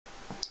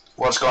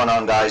What's going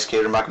on, guys?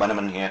 Kieran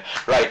McManaman here.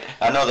 Right,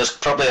 I know there's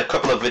probably a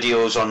couple of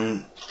videos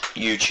on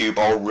YouTube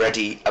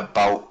already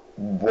about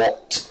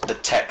what the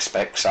tech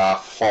specs are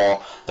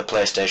for the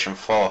PlayStation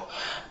 4,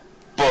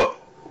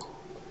 but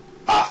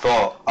I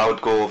thought I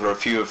would go over a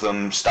few of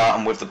them,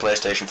 starting with the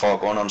PlayStation 4,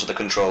 going on to the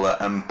controller,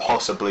 and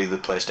possibly the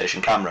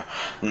PlayStation camera.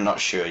 I'm not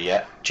sure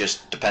yet,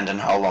 just depending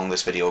how long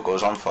this video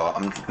goes on for.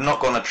 I'm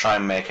not going to try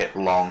and make it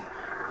long,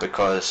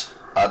 because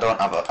I don't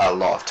have a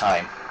lot of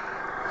time.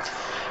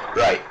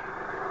 Right,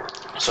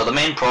 so the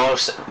main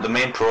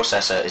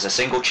processor is a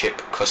single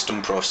chip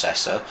custom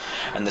processor,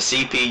 and the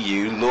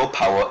CPU low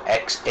power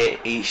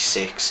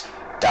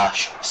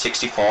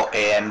x86-64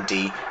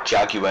 AMD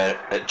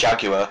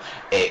Jaguar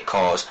 8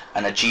 cores,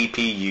 and a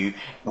GPU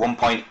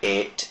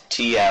 1.8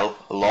 TL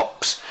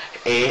LOX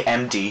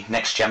AMD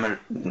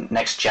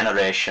next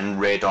generation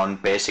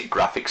Radeon basic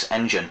graphics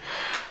engine.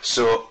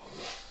 So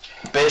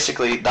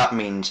basically that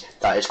means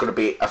that it's going to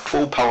be a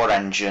full power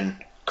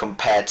engine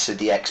compared to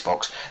the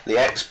Xbox. The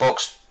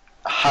Xbox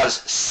has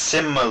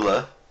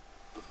similar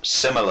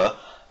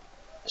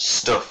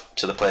stuff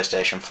to the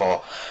PlayStation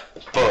 4,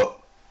 but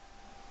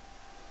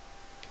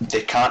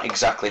they can't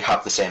exactly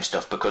have the same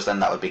stuff, because then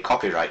that would be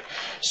copyright.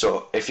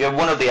 So if you're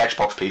one of the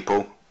Xbox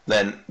people,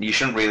 then you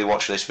shouldn't really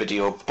watch this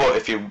video, but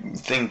if you're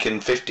thinking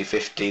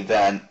 50-50,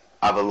 then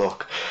have a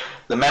look.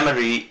 The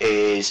memory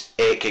is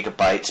 8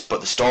 GB,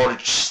 but the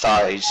storage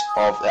size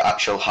of the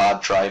actual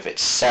hard drive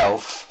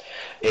itself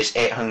is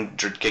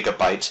 800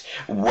 GB,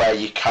 where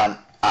you can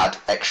add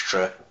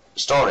extra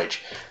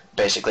storage,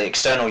 basically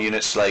external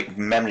units like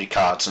memory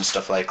cards and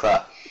stuff like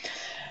that.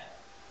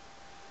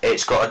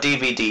 It's got a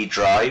DVD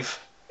drive,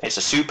 it's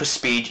a super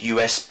speed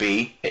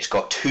USB, it's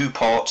got 2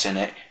 ports in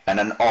it, and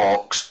an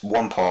aux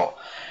 1 port.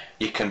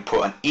 You can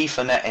put an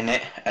Ethernet in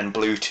it and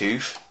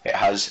Bluetooth. It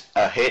has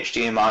a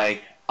HDMI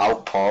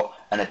out port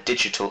and a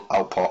digital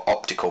out port,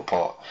 optical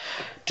port.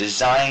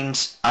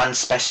 Designs and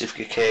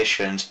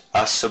specifications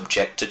are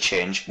subject to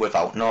change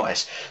without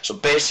notice. So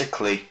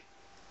basically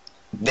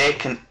they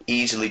can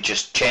easily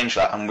just change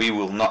that and we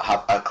will not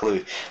have a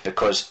clue,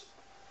 because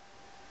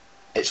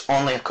it's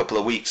only a couple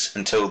of weeks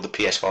until the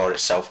PS4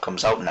 itself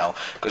comes out now,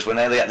 because we're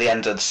nearly at the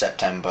end of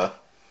September.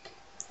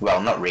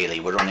 Well, not really,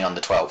 we're only on the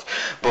 12th,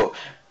 but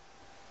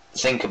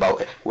think about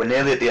it, we're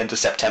nearly at the end of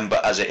September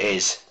as it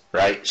is,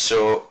 right?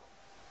 So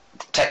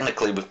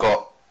technically we've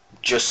got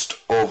just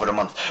over a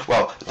month.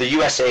 Well, the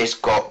USA's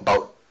got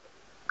about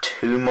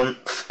 2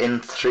 months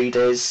in 3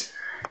 days.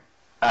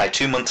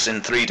 2 months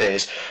in 3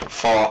 days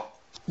for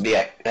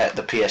the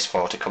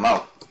PS4 to come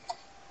out,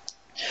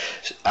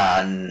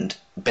 and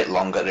a bit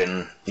longer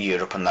in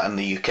Europe and that in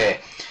the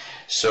UK.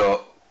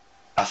 So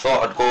I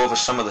thought I'd go over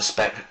some of the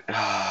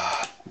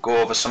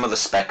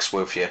specs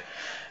with you,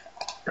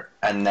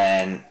 and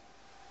then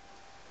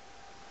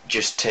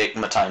just take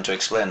my time to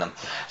explain them.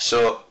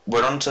 So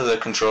we're onto the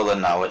controller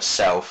now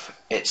itself.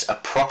 It's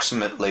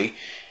approximately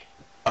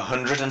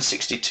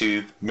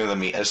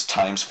 162mm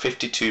times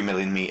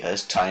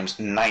 52mm times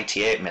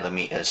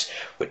 98mm,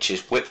 which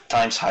is width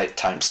times height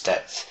times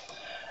depth.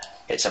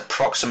 It's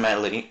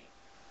approximately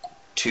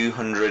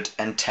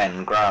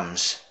 210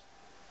 grams.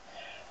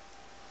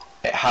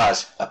 It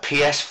has a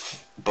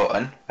PS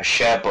button, a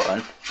share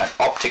button, an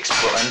optics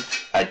button,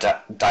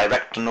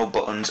 directional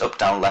buttons, up,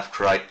 down, left,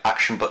 right,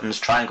 action buttons,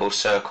 triangle,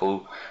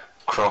 circle,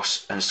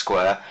 cross and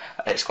square.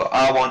 It's got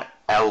R1,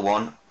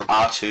 L1,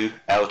 R2,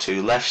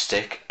 L2, left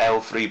stick,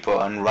 L3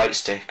 button, right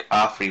stick,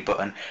 R3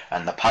 button,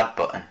 and the pad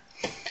button.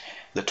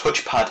 The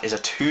touchpad is a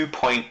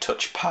 2-point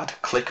touchpad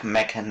click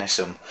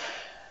mechanism,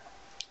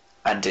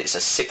 and it's a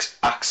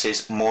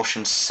 6-axis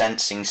motion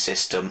sensing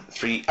system,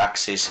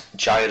 3-axis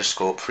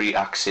gyroscope,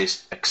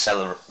 3-axis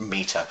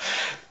accelerometer.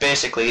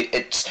 Basically,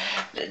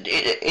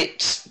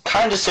 it's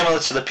kind of similar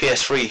to the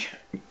PS3,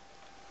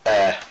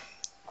 the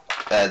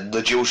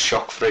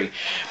DualShock 3,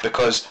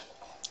 because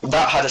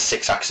that had a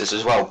 6-axis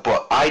as well,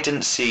 but I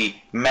didn't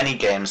see many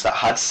games that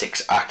had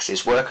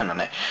 6-axis working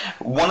on it.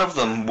 One of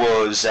them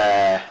was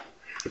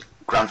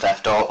Grand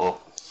Theft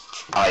Auto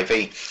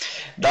IV.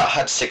 That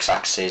had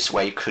 6-axis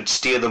where you could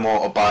steer the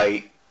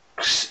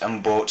motorbikes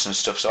and boats and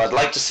stuff, so I'd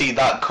like to see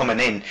that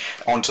coming in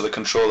onto the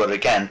controller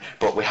again,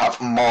 but we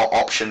have more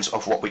options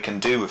of what we can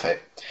do with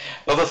it.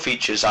 Other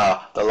features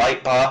are the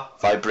light bar,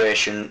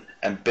 vibration,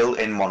 and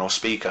built-in mono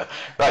speaker.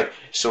 Right,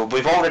 so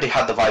we've already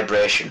had the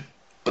vibration,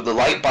 but the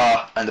light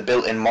bar and the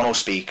built-in mono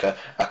speaker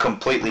are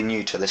completely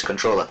new to this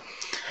controller.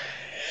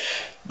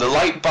 The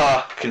light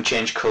bar can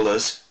change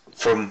colours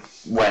from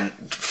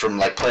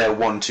like player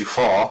 1 to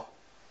 4,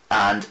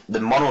 and the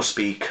mono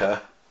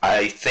speaker,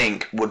 I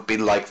think, would be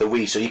like the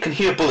Wii, so you can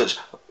hear bullets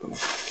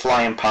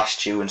flying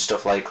past you and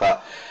stuff like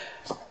that.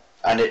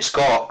 And it's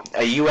got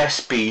a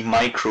USB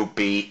micro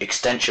B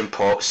extension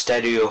port,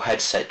 stereo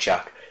headset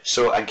jack.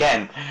 So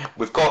again,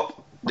 we've got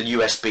the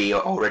USB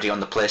already on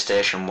the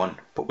PlayStation 1,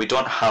 but we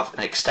don't have an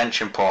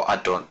extension port, I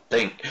don't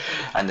think,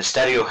 and the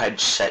stereo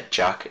headset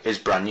jack is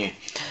brand new.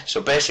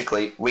 So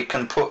basically we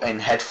can put in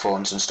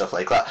headphones and stuff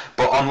like that,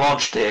 but on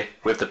launch day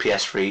with the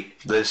PS3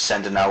 they're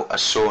sending out a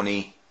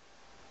Sony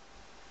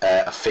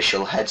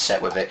official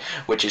headset with it,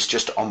 which is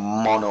just a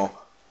mono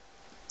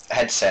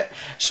headset,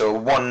 so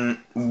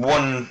one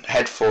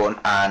headphone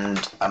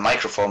and a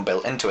microphone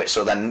built into it,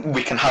 so then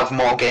we can have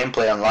more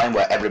gameplay online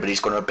where everybody's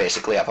going to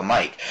basically have a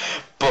mic.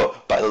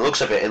 But by the looks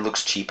of it, it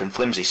looks cheap and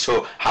flimsy.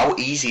 So how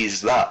easy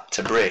is that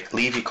to break?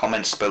 Leave your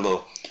comments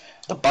below.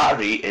 The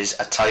battery is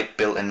a type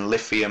built-in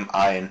lithium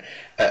ion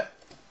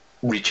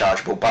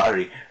rechargeable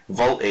battery.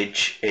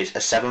 Voltage is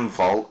a 7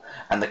 volt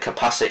and the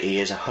capacity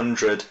is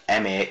 100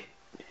 mAh.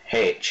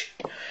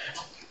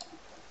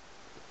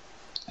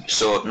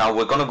 So now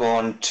we're going to go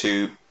on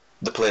to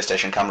the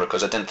PlayStation camera,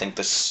 because I didn't think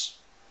this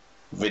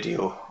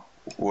video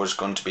was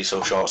going to be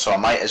so short, so I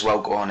might as well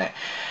go on it.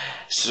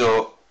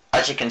 So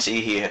as you can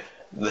see here,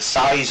 the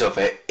size of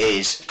it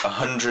is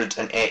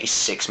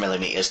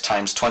 186mm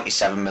times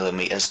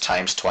 27mm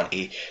times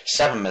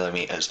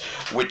 27mm,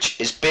 which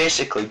is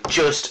basically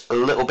just a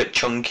little bit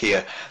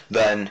chunkier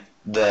than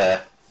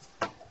the,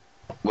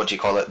 what do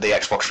you call it, the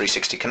Xbox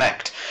 360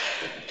 Connect.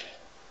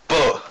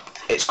 But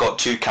it's got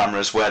two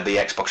cameras where the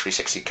Xbox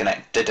 360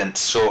 Connect didn't,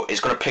 so it's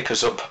going to pick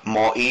us up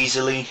more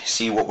easily,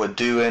 see what we're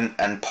doing,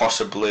 and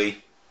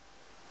possibly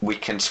we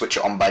can switch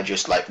it on by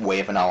just like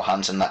waving our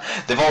hands and that.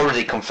 They've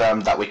already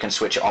confirmed that we can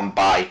switch it on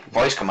by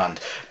voice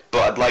command,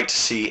 but I'd like to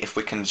see if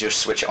we can just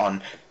switch it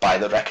on by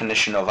the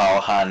recognition of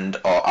our hand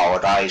or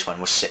our eyes when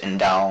we're sitting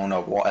down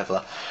or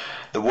whatever.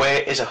 The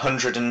weight is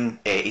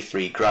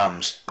 183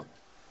 grams.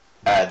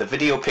 The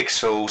video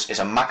pixels is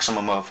a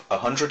maximum of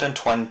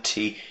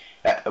 1280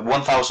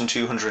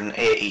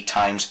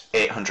 times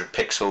 800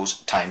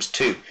 pixels times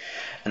 2,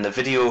 and the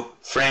video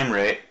frame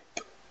rate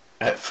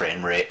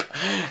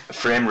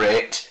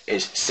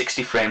is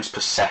 60 frames per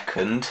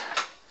second,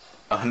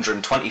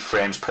 120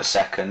 frames per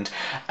second,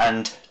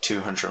 and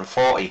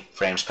 240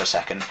 frames per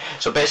second.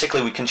 So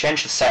basically we can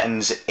change the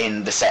settings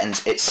in the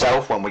settings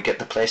itself when we get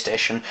the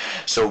PlayStation,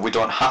 so we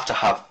don't have to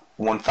have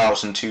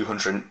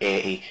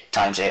 1280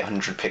 times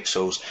 800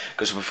 pixels,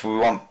 because if we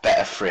want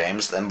better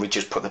frames then we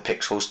just put the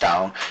pixels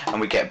down and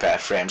we get better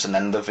frames, and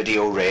then the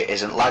video rate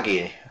isn't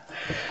laggy.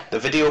 The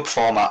video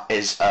format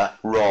is a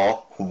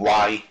RAW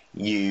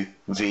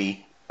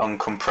YUV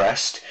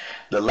uncompressed.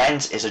 The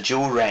lens is a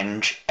dual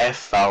range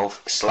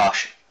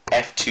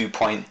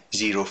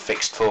f/f2.0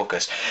 fixed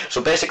focus.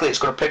 So basically it's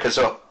going to pick us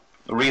up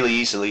really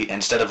easily,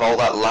 instead of all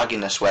that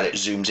lagginess where it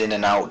zooms in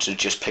and out to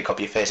just pick up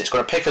your face. It's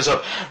going to pick us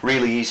up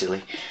really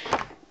easily.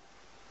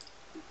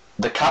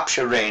 The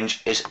capture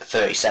range is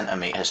 30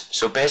 centimeters.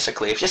 So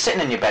basically if you're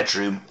sitting in your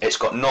bedroom, it's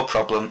got no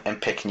problem in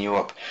picking you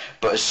up,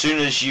 but as soon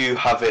as you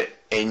have it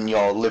in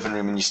your living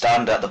room and you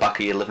stand at the back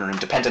of your living room,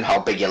 depending how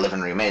big your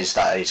living room is,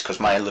 that is, because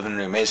my living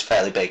room is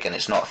fairly big and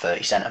it's not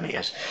 30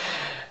 centimeters,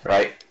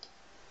 right?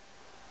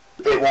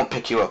 It won't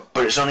pick you up,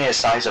 but it's only the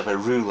size of a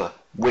ruler,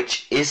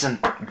 which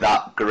isn't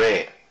that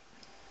great.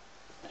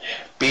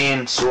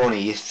 Being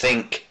Sony, you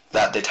think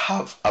that they'd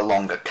have a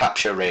longer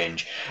capture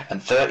range,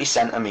 and 30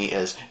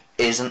 centimeters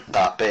isn't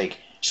that big,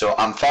 so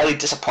I'm fairly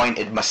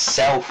disappointed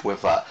myself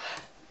with that.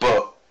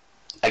 But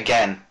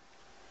again,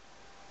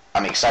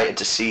 I'm excited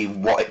to see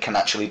what it can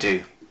actually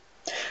do.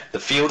 The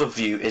field of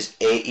view is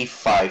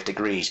 85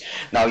 degrees.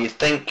 Now you'd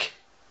think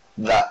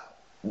that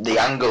the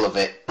angle of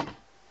it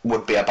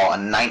would be about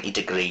a 90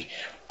 degree,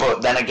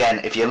 but then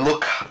again, if you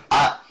look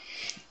at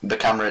the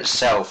camera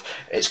itself,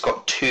 it's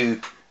got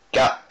two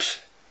gaps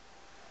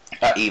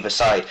at either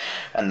side,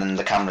 and then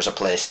the cameras are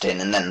placed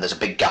in, and then there's a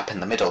big gap in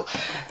the middle.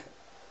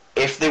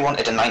 If they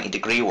wanted a 90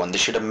 degree one, they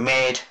should have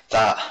made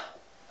that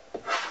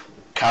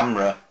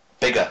camera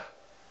bigger.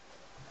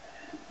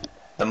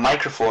 The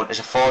microphone is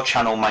a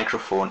 4-channel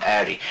microphone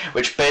ARRI,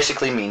 which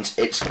basically means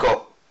it's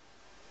got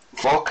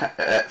four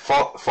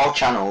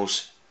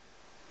channels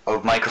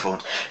of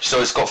microphones.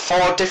 So it's got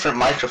 4 different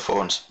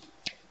microphones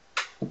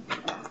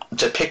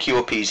to pick you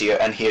up easier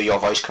and hear your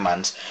voice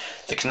commands.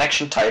 The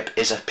connection type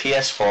is a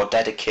PS4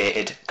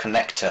 dedicated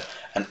connector,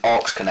 an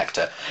aux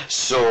connector.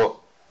 So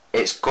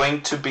it's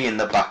going to be in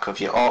the back of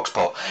your aux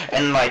port.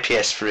 In my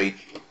PS3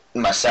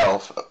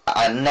 myself,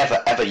 I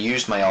never ever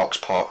used my aux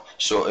port,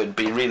 so it'd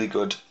be really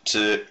good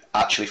to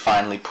actually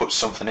finally put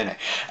something in it,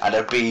 and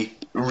it'd be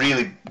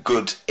really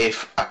good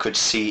if I could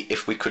see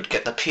if we could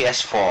get the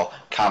PS4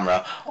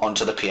 camera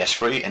onto the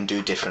PS3 and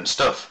do different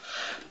stuff,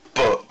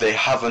 but they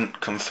haven't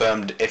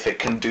confirmed if it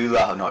can do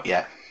that or not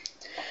yet.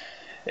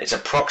 It's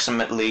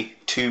approximately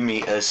 2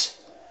 meters,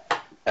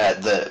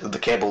 the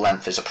cable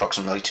length is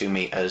approximately 2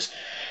 meters,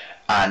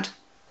 and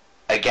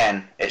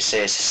again, it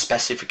says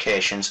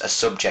specifications are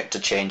subject to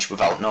change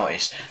without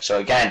notice. So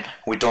again,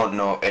 we don't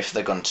know if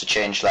they're going to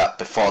change that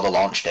before the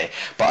launch day,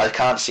 but I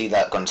can't see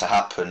that going to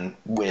happen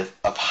with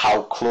of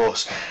how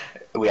close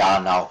we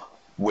are now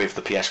with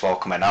the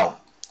PS4 coming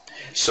out.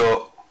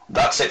 So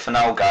that's it for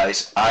now,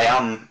 guys. I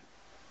am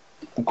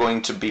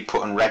going to be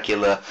putting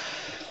regular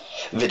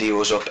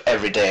videos up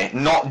every day,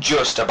 not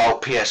just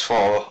about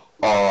PS4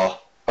 or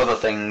other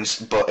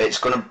things, but it's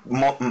gonna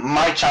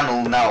my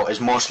channel now is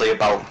mostly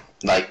about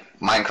like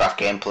Minecraft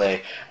gameplay,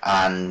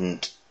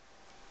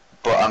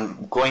 but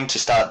I'm going to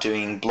start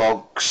doing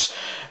blogs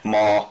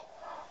more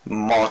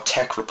more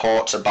tech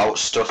reports about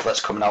stuff that's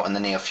coming out in the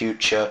near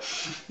future.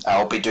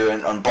 I'll be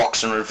doing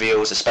unboxing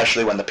reviews,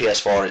 especially when the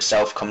PS4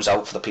 itself comes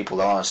out, for the people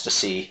that want us to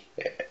see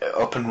it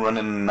up and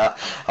running and that.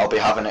 I'll be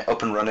having it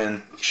up and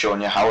running,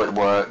 showing you how it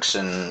works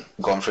and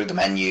going through the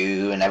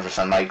menu and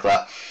everything like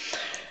that.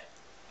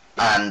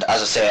 And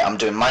as I say, I'm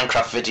doing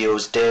Minecraft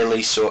videos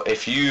daily, so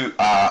if you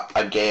are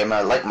a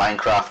gamer, like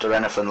Minecraft or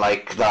anything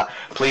like that,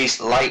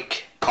 please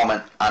like,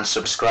 comment and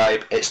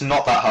subscribe. It's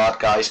not that hard,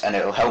 guys, and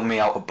it'll help me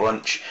out a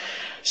bunch.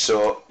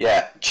 So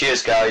yeah,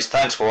 cheers guys,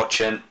 thanks for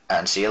watching,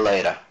 and see you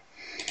later.